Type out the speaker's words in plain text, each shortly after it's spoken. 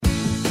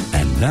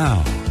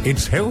Now,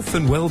 it's Health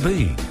and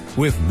Wellbeing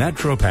with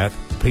naturopath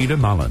Peter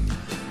Mullen.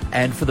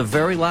 And for the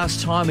very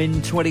last time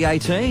in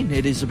 2018,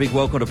 it is a big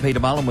welcome to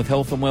Peter Mullen with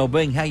Health and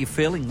Wellbeing. How are you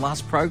feeling?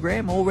 Last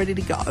program, all ready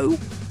to go?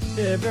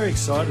 Yeah, very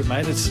excited,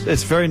 mate.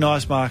 It's very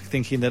nice, Mark,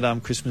 thinking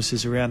that Christmas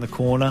is around the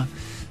corner.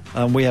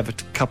 We have a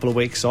couple of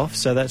weeks off,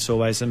 so that's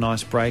always a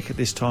nice break at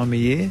this time of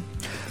year.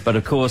 But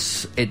of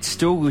course, we've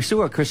still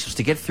got Christmas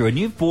to get through, and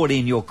you've brought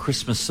in your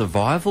Christmas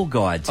survival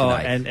guide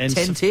today. And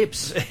 10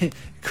 tips.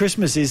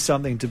 Christmas is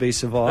something to be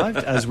survived,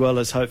 as well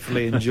as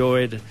hopefully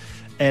enjoyed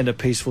and a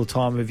peaceful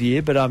time of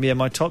year. But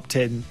my top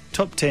 10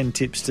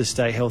 tips to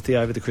stay healthy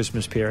over the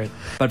Christmas period.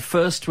 But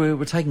first,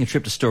 we're taking a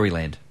trip to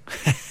Storyland.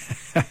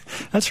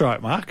 That's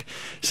right, Mark.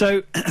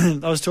 So I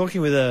was talking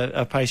with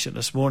a patient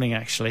this morning,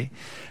 actually,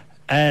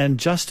 and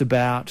just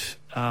about,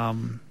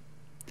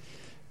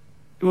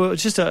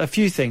 just a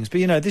few things.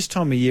 But, this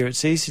time of year,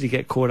 it's easy to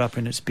get caught up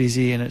in it's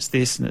busy and it's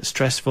this and it's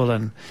stressful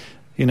and,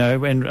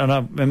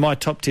 and my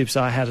top tips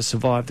are how to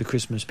survive the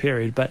Christmas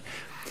period. But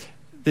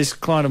this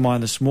client of mine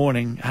this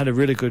morning had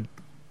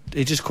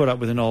he just caught up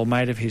with an old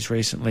mate of his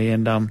recently,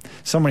 and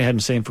someone he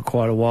hadn't seen for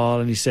quite a while,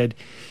 and he said,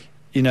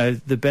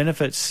 the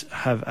benefits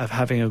of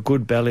having a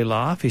good belly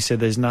laugh, he said,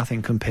 there's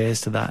nothing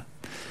compares to that.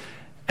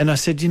 And I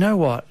said, you know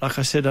what? Like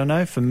I said, I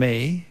know for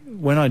me,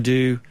 when I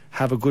do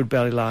have a good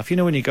belly laugh,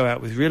 when you go out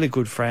with really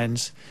good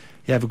friends,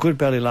 you have a good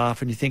belly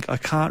laugh and you think, I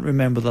can't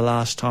remember the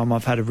last time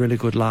I've had a really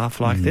good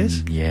laugh like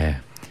this.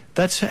 Yeah.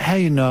 That's how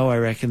you know, I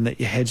reckon, that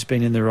your head's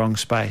been in the wrong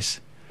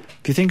space.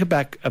 If you think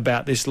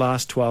about this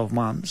last 12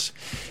 months,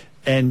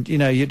 and,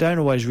 you don't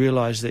always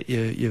realise that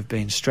you've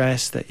been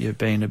stressed, that you've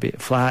been a bit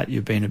flat,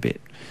 you've been a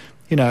bit,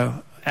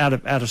 out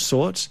of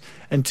sorts,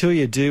 until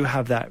you do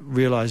have that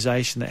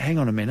realisation that, hang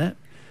on a minute,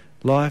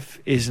 life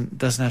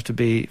doesn't have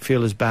to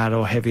feel as bad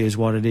or heavy as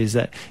what it is,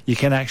 that you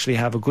can actually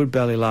have a good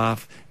belly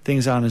laugh,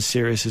 things aren't as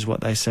serious as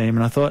what they seem.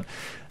 And I thought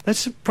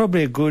that's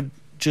probably a good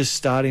just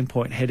starting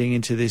point heading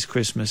into this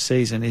Christmas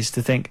season, is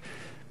to think,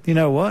 you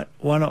know what,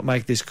 why not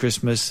make this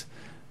Christmas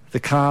the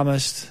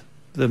calmest,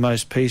 the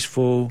most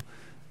peaceful,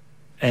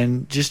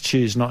 and just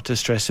choose not to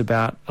stress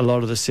about a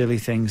lot of the silly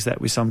things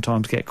that we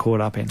sometimes get caught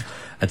up in.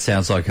 It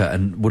sounds like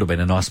and would have been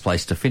a nice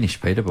place to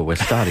finish, Peter, but we're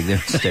starting there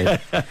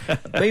instead.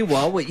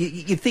 Meanwhile,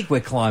 you'd think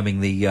we're climbing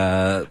the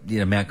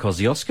Mount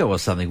Kosciuszko or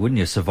something, wouldn't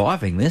you,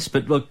 surviving this?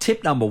 But look,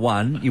 tip number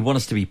one, you want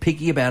us to be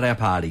picky about our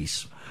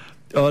parties.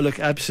 Oh, look,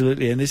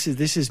 absolutely, and this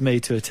is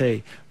me to a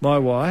T. My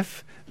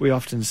wife, we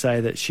often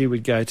say that she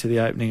would go to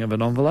the opening of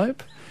an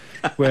envelope,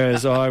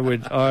 whereas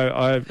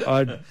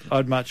I'd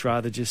much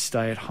rather just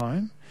stay at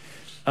home.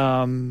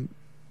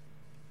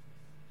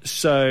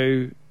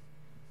 Sorry,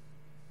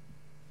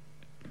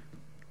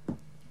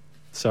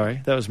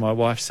 that was my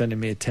wife sending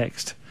me a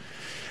text.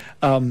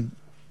 So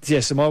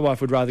my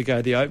wife would rather go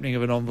to the opening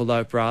of an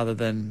envelope rather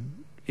than,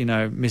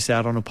 miss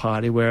out on a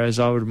party, whereas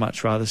I would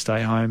much rather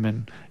stay home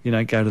and,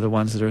 go to the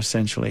ones that are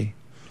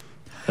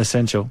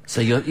essential.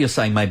 So you're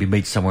saying maybe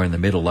meet somewhere in the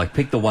middle, like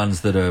pick the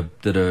ones that are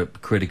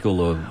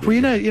critical or...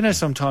 Well,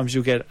 sometimes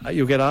you'll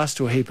get asked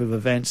to a heap of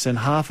events, and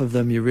half of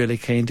them you're really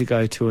keen to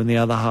go to, and the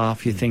other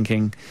half you're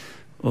thinking,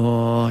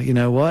 oh, you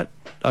know what,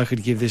 I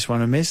could give this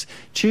one a miss.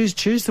 Choose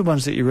the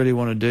ones that you really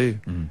want to do.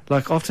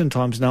 Like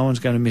oftentimes no one's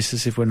going to miss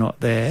us if we're not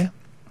there,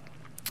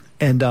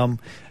 and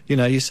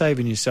you're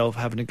saving yourself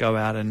having to go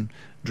out and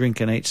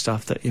drink and eat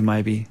stuff that you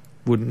maybe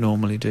wouldn't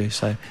normally do.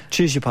 So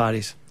choose your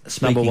parties.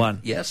 Number one.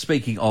 Yeah,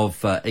 speaking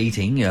of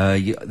eating,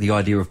 the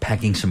idea of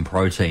packing some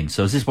protein.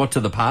 So is this to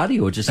the party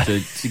or just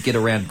to get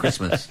around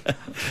Christmas?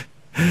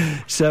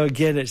 So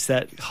again, it's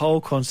that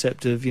whole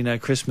concept of,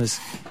 Christmas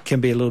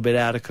can be a little bit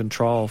out of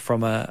control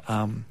from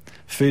a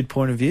food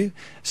point of view.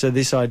 So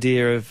this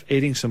idea of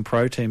eating some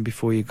protein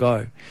before you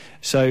go.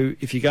 So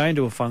if you go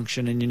into a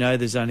function and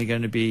there's only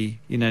going to be,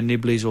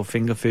 nibblies or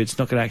finger food, it's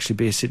not going to actually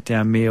be a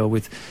sit-down meal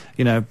with,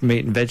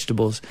 meat and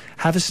vegetables.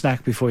 Have a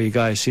snack before you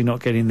go so you're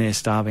not getting there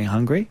starving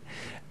hungry.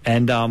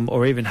 And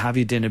or even have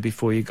your dinner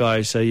before you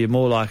go, so you're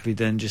more likely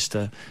than just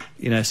to,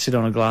 sit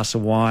on a glass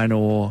of wine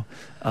or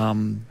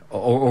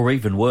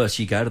even worse,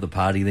 you go to the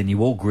party, then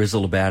you all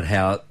grizzle about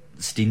how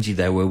stingy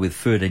they were with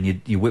food,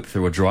 and you whip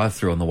through a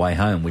drive-through on the way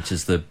home, which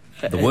is the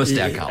worst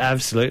outcome.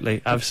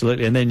 Absolutely,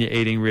 and then you're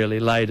eating really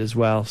late as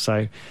well.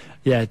 So,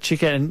 yeah,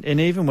 chicken,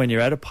 and even when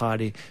you're at a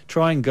party,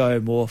 try and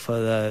go more for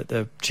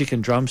the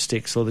chicken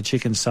drumsticks or the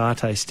chicken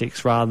satay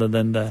sticks rather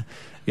than the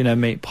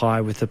meat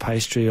pie with the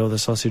pastry or the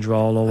sausage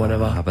roll or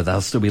whatever. But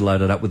they'll still be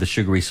loaded up with the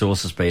sugary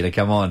sauces, Peter.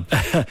 Come on.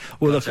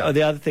 Well, look,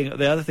 the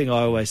other thing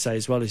I always say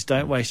as well is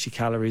don't waste your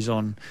calories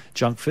on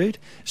junk food.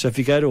 So if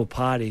you go to a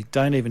party,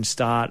 don't even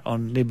start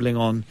on nibbling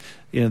on,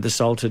 the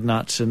salted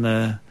nuts and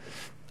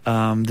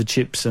the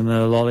chips and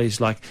the lollies.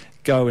 Like,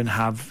 go and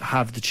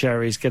have the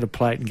cherries, get a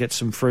plate and get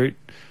some fruit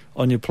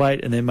on your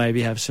plate, and then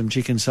maybe have some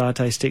chicken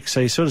satay sticks.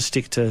 So you sort of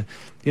stick to,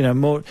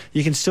 more.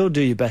 You can still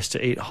do your best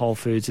to eat whole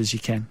foods as you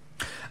can.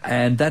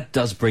 And that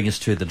does bring us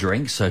to the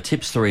drinks. So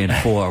tips 3 and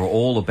 4 are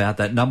all about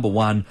that. Number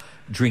one,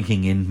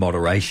 drinking in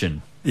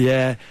moderation.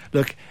 Yeah,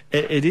 look,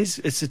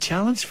 it's a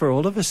challenge for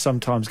all of us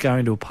sometimes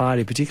going to a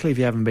party, particularly if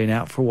you haven't been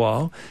out for a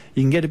while.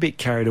 You can get a bit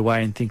carried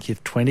away and think you're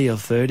 20 or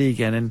 30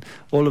 again, and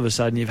all of a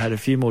sudden you've had a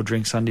few more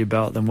drinks under your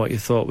belt than what you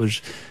thought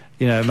was,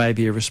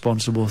 maybe a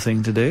responsible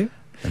thing to do.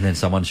 And then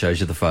someone shows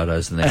you the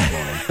photos the next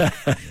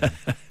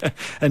morning.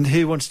 And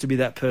who wants to be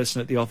that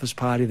person at the office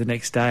party the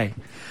next day?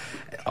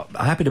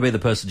 I'm happy to be the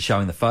person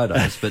showing the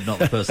photos, but not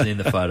the person in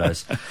the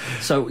photos.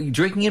 So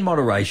drinking in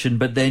moderation,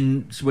 but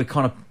then we're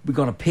going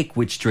to pick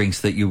which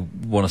drinks that you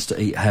want us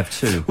to have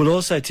too. Well,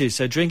 also too,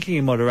 so drinking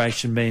in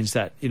moderation means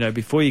that,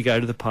 before you go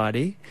to the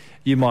party,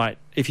 you might,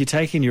 if you're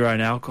taking your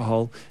own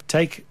alcohol,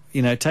 take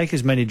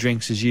as many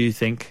drinks as you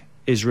think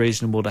is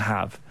reasonable to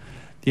have.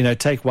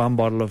 Take one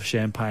bottle of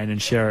champagne and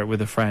share it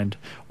with a friend,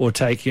 or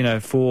take, 4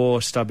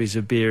 stubbies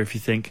of beer if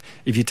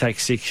you take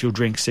 6, you'll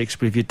drink 6,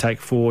 but if you take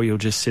 4, you'll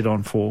just sit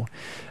on 4.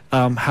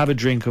 Have a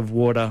drink of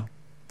water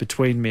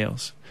between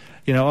meals.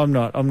 I'm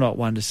not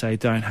one to say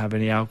don't have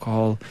any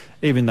alcohol,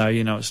 even though,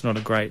 it's not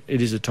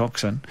it is a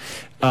toxin.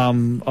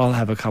 I'll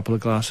have a couple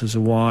of glasses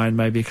of wine,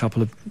 maybe a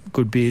couple of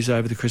good beers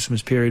over the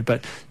Christmas period,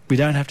 but we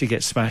don't have to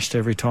get smashed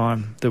every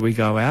time that we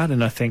go out,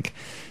 and I think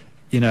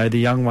the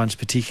young ones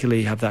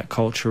particularly have that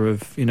culture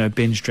of,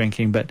 binge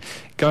drinking, but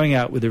going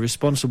out with a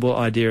responsible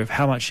idea of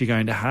how much you're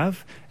going to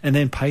have, and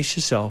then pace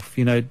yourself.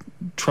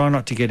 Try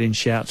not to get in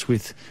shouts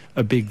with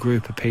a big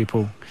group of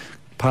people.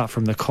 Apart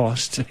from the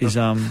cost, is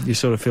you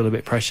sort of feel a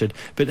bit pressured.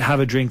 But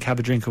have a drink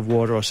of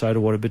water or soda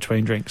water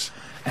between drinks.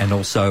 And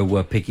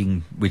also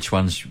picking which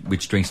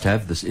drinks to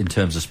have this in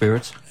terms of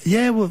spirits?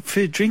 Yeah, well,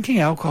 for drinking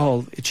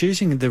alcohol,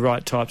 choosing the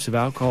right types of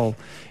alcohol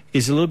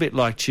is a little bit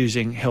like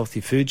choosing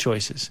healthy food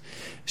choices.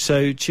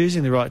 So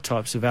choosing the right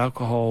types of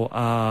alcohol,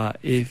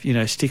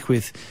 stick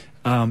with,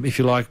 if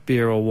you like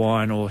beer or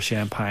wine or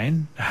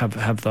champagne,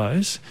 have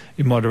those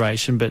in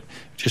moderation, but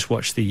just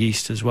watch the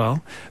yeast as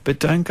well. But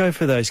don't go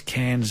for those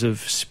cans of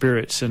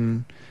spirits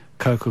and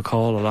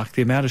Coca-Cola. Like,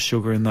 the amount of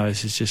sugar in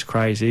those is just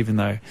crazy, even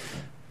though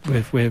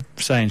we're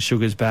saying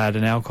sugar's bad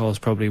and alcohol's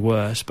probably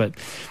worse, but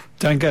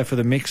don't go for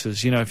the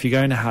mixes. If you're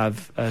going to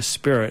have a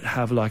spirit,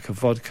 have like a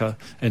vodka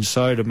and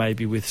soda,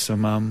 maybe with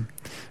some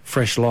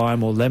fresh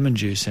lime or lemon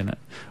juice in it,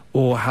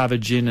 or have a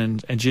gin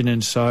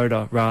and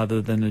soda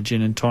rather than a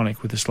gin and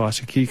tonic with a slice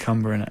of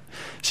cucumber in it.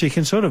 So you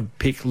can sort of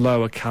pick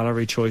lower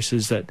calorie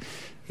choices that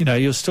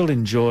you'll still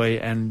enjoy,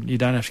 and you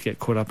don't have to get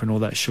caught up in all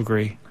that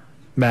sugary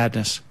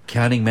madness.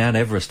 Counting Mount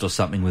Everest or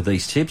something with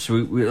these tips.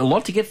 We a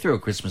lot to get through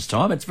at Christmas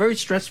time. It's very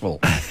stressful.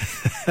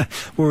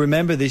 Well,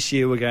 remember, this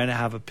year we're going to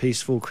have a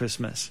peaceful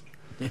Christmas.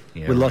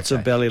 Yeah, with lots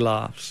of belly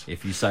laughs.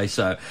 If you say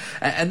so.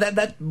 And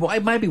that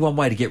maybe one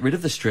way to get rid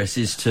of the stress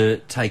is to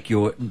take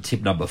your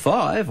tip number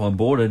 5 on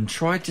board and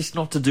try just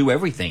not to do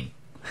everything.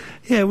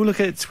 Yeah, well, look,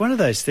 it's one of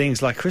those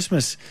things like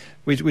Christmas.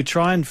 We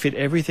try and fit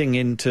everything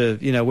into,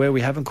 where we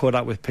haven't caught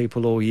up with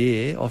people all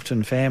year,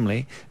 often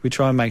family. We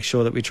try and make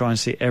sure that we try and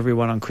see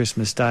everyone on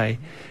Christmas Day.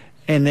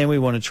 And then we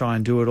want to try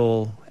and do it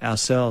all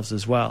ourselves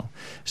as well.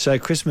 So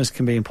Christmas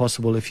can be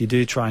impossible if you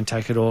do try and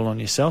take it all on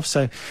yourself.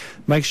 So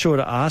make sure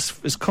to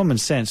ask, it's common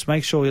sense,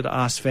 make sure to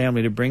ask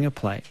family to bring a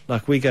plate.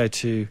 Like we're going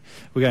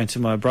to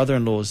my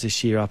brother-in-law's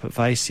this year up at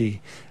Vasey,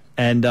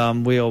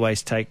 and we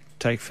always take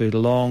food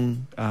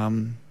along.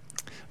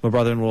 My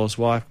brother-in-law's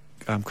wife,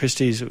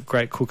 Christy's a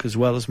great cook as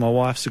well as my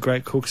wife's a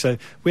great cook. So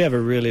we have a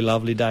really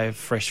lovely day of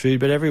fresh food,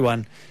 but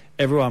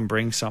everyone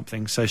brings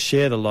something. So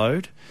share the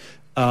load.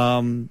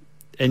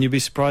 And you'll be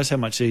surprised how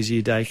much easier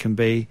your day can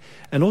be.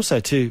 And also,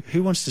 too,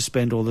 who wants to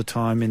spend all the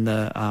time in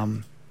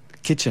the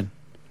kitchen?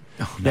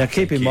 Oh, no, now,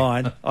 keep in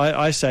mind,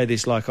 I say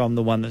this like I'm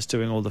the one that's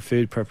doing all the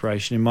food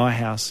preparation. In my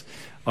house,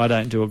 I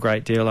don't do a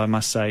great deal, I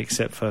must say,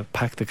 except for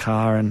pack the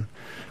car and,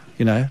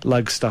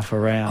 lug stuff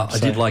around. I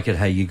did like it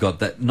how you got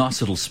that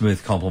nice little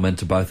smooth compliment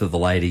to both of the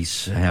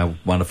ladies, how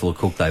wonderful a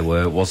cook they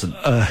were. It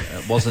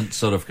wasn't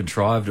sort of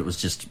contrived, it was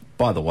just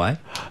by the way.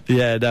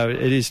 Yeah, no,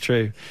 it is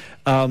true.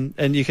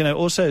 And you can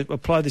also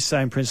apply this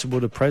same principle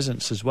to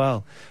presents as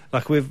well.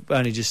 Like, we've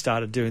only just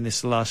started doing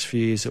this the last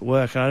few years at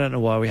work, and I don't know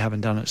why we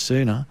haven't done it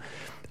sooner.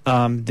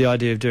 The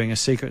idea of doing a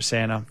Secret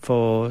Santa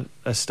for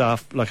a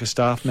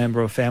staff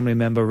member or family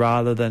member,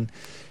 rather than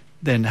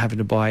having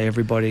to buy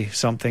everybody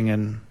something.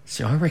 And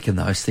see, I reckon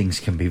those things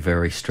can be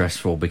very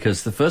stressful,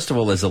 because first of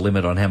all, there's a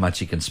limit on how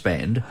much you can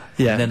spend,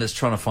 yeah. And then it's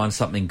trying to find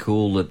something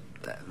cool that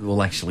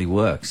will actually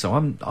work. So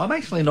I'm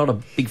actually not a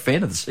big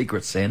fan of the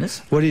Secret Santas.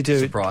 What do you do?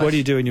 Surprise. What do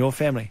you do in your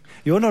family?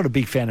 You're not a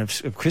big fan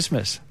of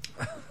Christmas,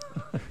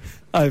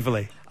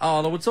 overly.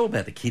 Oh, no, it's all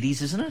about the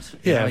kiddies, isn't it?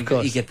 Yeah, of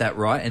course. You get that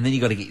right, and then you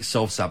got to get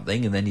yourself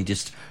something, and then you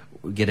just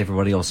get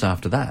everybody else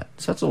after that.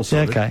 So that's all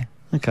sorted. Yeah,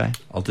 okay.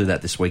 I'll do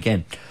that this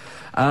weekend.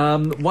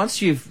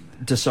 Once you've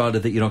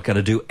decided that you're not going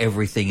to do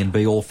everything and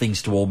be all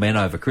things to all men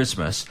over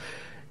Christmas,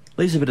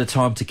 leaves a bit of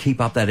time to keep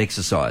up that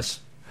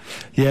exercise.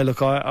 Yeah,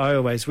 look,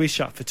 we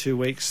shut for 2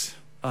 weeks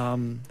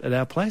at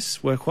our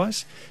place,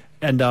 work-wise,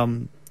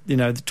 and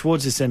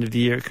towards this end of the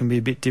year, it can be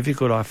a bit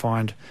difficult, I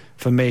find,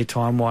 for me,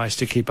 time-wise,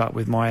 to keep up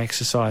with my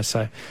exercise.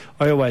 So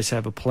I always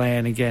have a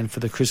plan, again, for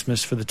the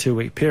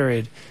 2-week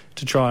period,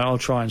 I'll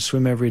try and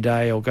swim every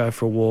day or go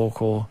for a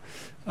walk, or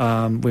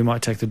we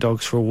might take the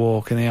dogs for a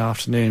walk in the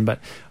afternoon. But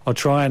I'll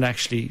try and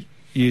actually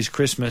use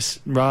Christmas,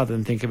 rather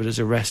than think of it as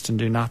a rest and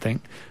do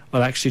nothing,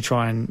 I'll actually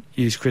try and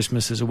use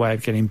Christmas as a way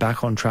of getting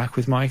back on track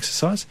with my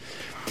exercise.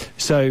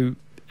 So,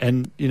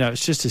 and,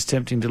 it's just as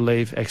tempting to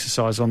leave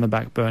exercise on the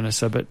back burner.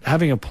 But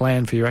having a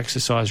plan for your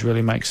exercise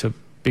really makes a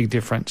big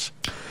difference.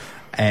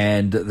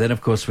 And then,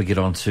 of course, we get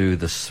on to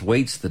the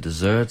sweets, the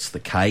desserts, the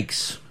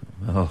cakes.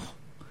 Oh.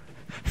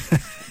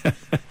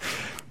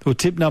 Well,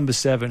 tip number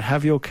 7,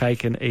 have your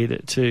cake and eat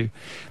it too.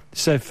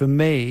 So for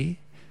me,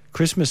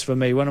 Christmas for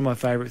me, one of my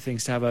favourite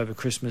things to have over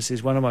Christmas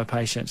is one of my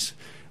patients,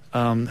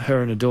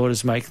 her and her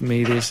daughters make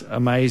me this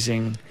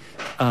amazing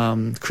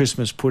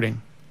Christmas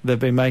pudding. They've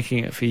been making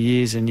it for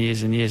years and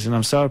years and years, and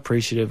I'm so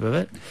appreciative of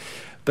it.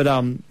 But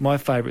my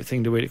favourite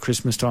thing to eat at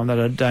Christmas time that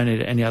I don't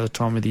eat at any other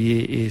time of the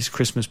year is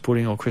Christmas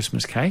pudding or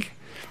Christmas cake.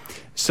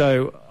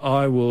 So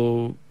I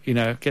will,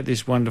 get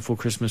this wonderful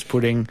Christmas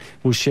pudding.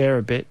 We'll share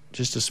a bit,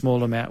 just a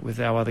small amount, with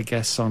our other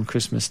guests on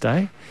Christmas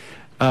Day.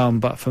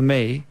 But for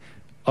me,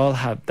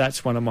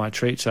 that's one of my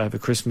treats over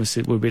Christmas.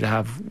 It would be to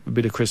have a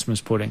bit of Christmas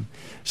pudding.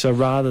 So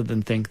rather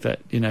than think that,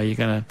 you're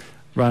going to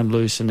run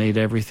loose and eat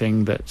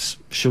everything that's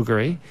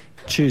sugary,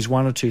 choose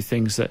 1 or 2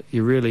 things that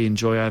you really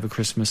enjoy over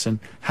Christmas and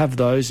have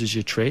those as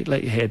your treat.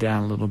 Let your hair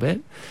down a little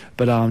bit,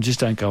 but just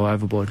don't go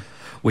overboard.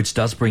 Which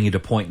does bring you to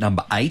point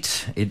number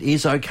 8. It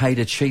is okay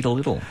to cheat a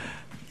little.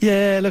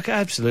 Yeah, look,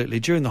 absolutely.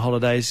 During the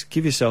holidays,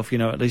 give yourself,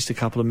 at least a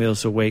couple of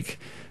meals a week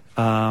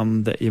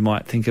that you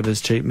might think of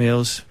as cheat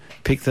meals.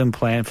 Pick them,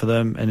 plan for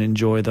them, and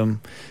enjoy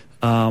them.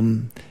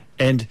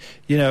 And,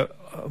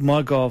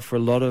 my goal for a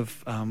lot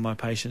of my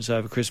patients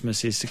over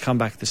Christmas is to come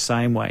back the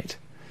same weight.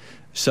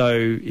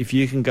 So if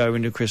you can go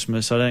into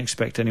Christmas, I don't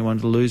expect anyone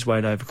to lose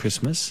weight over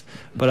Christmas,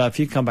 but if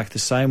you come back the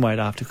same weight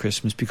after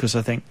Christmas, because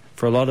I think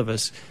for a lot of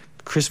us,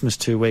 Christmas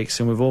 2 weeks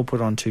and we've all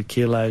put on 2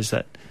 kilos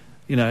that,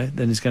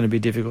 then it's going to be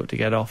difficult to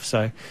get off.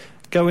 So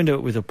go into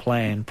it with a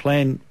plan.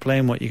 Plan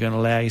what you're going to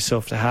allow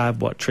yourself to have,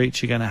 what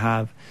treats you're going to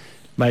have.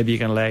 Maybe you're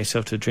going to allow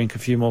yourself to drink a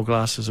few more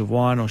glasses of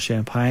wine or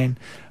champagne.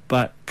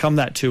 But come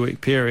that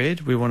 2-week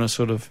period, we want to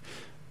sort of,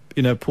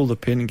 pull the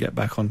pin and get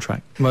back on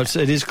track. Well,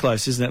 it is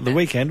close, isn't it? The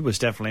weekend was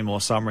definitely more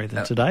summery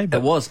than today. But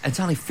it was. It's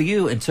only for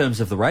you, in terms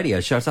of the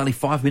radio show, it's only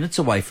 5 minutes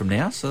away from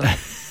now, so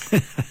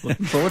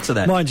looking forward to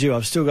that. Mind you,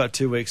 I've still got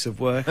 2 weeks of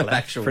work.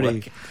 Actual pretty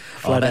work.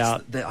 Flat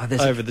out,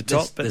 over the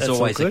top. There's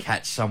always a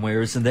catch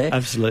somewhere, isn't there?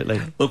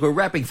 Absolutely. Look, we're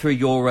wrapping through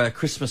your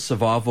Christmas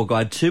survival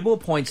guide. 2 more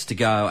points to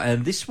go,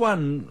 and this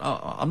one,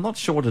 I'm not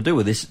sure what to do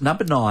with this.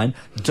 Number 9,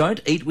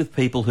 don't eat with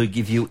people who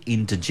give you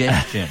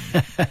indigestion.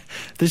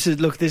 This is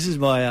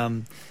my...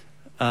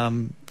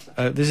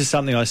 this is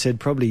something I said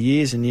probably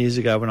years and years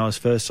ago when I was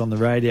first on the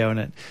radio, and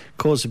it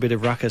caused a bit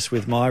of ruckus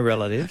with my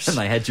relatives. And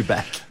they had you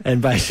back.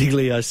 And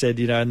basically I said,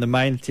 and the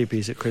main tip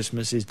is at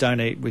Christmas is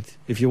don't eat with,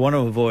 if you want to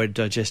avoid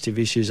digestive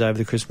issues over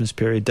the Christmas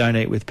period, don't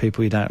eat with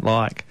people you don't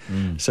like.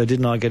 So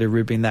didn't I get a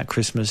ribbing that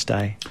Christmas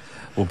day?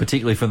 Well,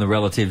 particularly from the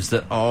relatives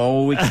that,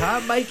 we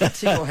can't make it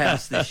to your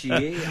house this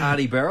year,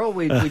 Arnie Beryl.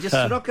 We're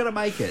not going to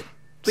make it.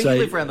 But you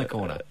live around the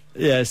corner.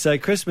 Yeah, so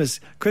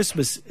Christmas,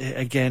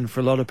 again, for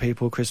a lot of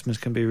people, Christmas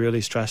can be really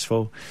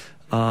stressful.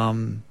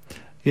 And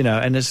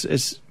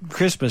it's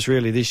Christmas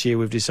really this year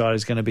we've decided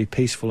is going to be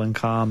peaceful and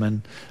calm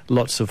and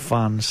lots of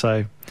fun.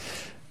 So,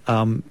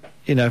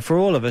 for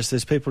all of us,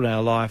 there's people in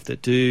our life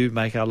that do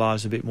make our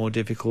lives a bit more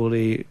difficult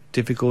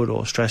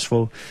or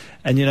stressful.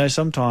 And,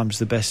 sometimes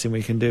the best thing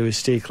we can do is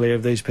steer clear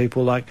of these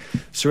people, like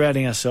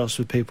surrounding ourselves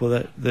with people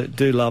that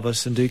do love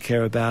us and do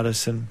care about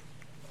us and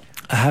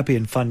are happy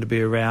and fun to be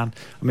around.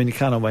 I mean, you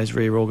can't always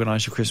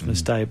reorganise your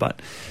Christmas day,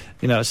 but,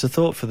 it's a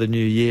thought for the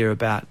new year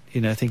about,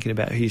 thinking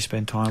about who you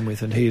spend time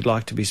with and who you'd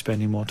like to be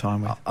spending more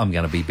time with. I'm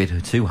going to be a bit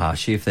too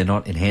harsh here. If they're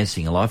not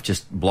enhancing your life,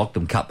 just block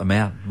them, cut them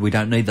out. We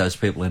don't need those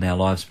people in our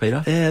lives,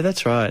 Peter. Yeah,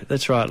 that's right.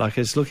 Like,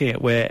 it's looking at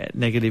where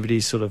negativity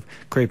is sort of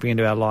creeping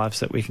into our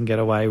lives that we can get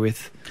away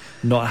with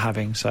not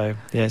having. So,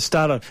 yeah,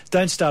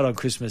 don't start on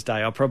Christmas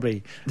Day. I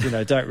probably,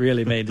 don't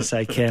really mean to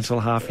say cancel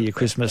half of your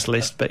Christmas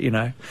list, but,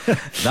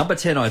 Number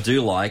 10 I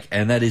do like,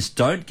 and that is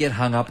don't get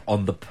hung up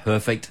on the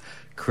perfect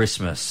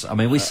Christmas. I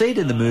mean, we see it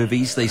in the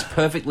movies, these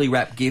perfectly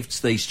wrapped gifts,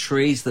 these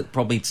trees that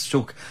probably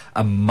took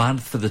a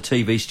month for the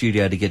TV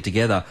studio to get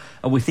together,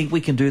 and we think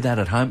we can do that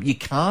at home. You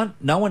can't.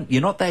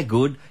 You're not that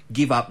good.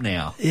 Give up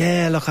now.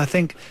 Yeah, look, I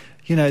think,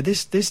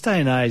 this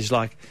day and age,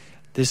 like,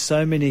 there's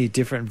so many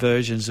different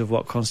versions of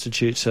what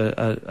constitutes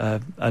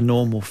a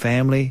normal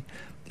family.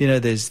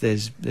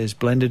 There's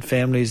blended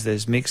families,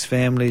 there's mixed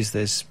families,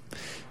 there's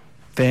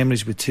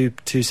families with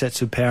two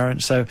sets of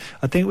parents. So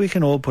I think we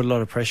can all put a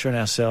lot of pressure on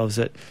ourselves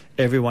that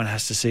everyone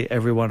has to see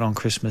everyone on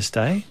Christmas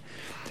Day.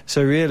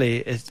 So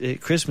really,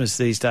 Christmas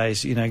these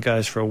days,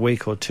 goes for a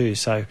week or two.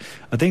 So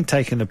I think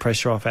taking the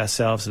pressure off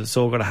ourselves that it's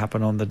all got to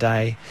happen on the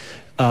day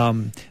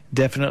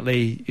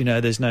Definitely,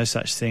 there's no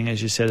such thing,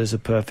 as you said, as a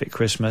perfect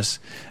Christmas.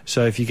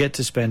 So if you get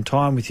to spend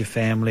time with your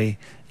family,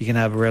 you can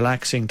have a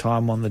relaxing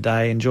time on the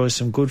day, enjoy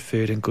some good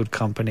food and good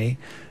company,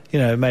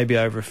 maybe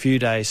over a few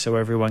days so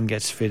everyone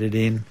gets fitted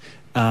in,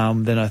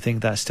 then I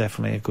think that's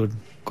definitely a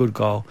good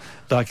goal.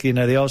 Like,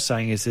 the old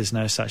saying is there's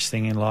no such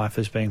thing in life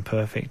as being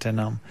perfect.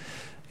 And,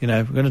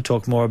 we're going to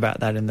talk more about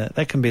that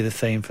that can be the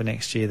theme for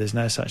next year. There's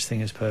no such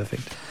thing as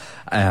perfect.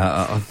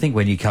 I think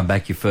when you come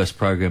back, your first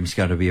program is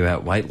going to be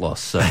about weight loss.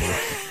 So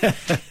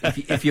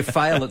if you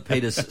fail at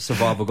Peter's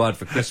Survival Guide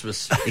for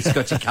Christmas, it's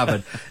got you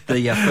covered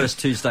the first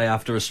Tuesday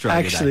after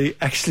Australia Day.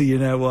 Actually, you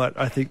know what?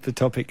 I think the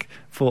topic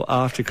for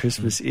after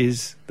Christmas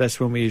that's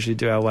when we usually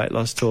do our weight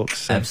loss talks.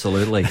 So.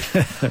 Absolutely.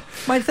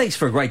 Mate, thanks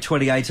for a great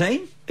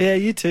 2018. Yeah,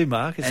 you too,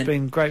 Mark. It's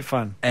been great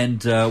fun.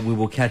 And we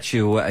will catch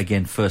you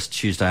again first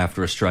Tuesday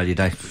after Australia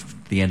Day,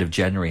 the end of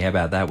January. How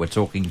about that? We're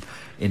talking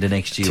into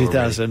next year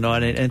 2019.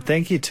 already. And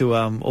thank you to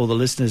all the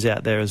listeners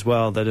out there as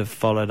well that have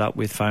followed up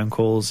with phone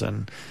calls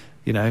and,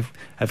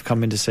 have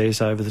come in to see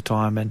us over the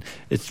time. And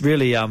it's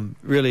really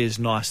is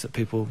nice that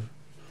people,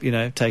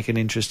 take an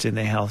interest in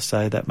their health.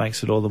 So that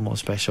makes it all the more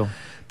special.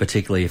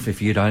 Particularly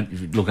if you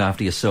don't look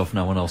after yourself,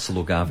 no one else will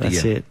look after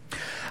you. That's it.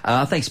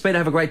 Thanks, Peter.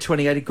 Have a great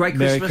 2018. Great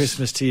Christmas. Merry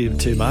Christmas to you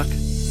too, Mark.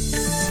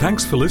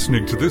 Thanks for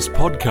listening to this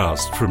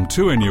podcast from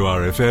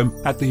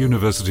 2NURFM at the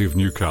University of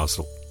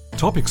Newcastle.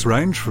 Topics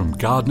range from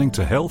gardening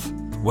to health,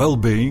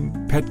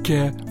 well-being, pet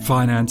care,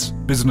 finance,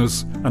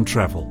 business and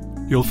travel.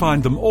 You'll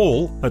find them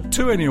all at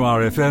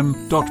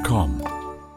 2NURFM.com.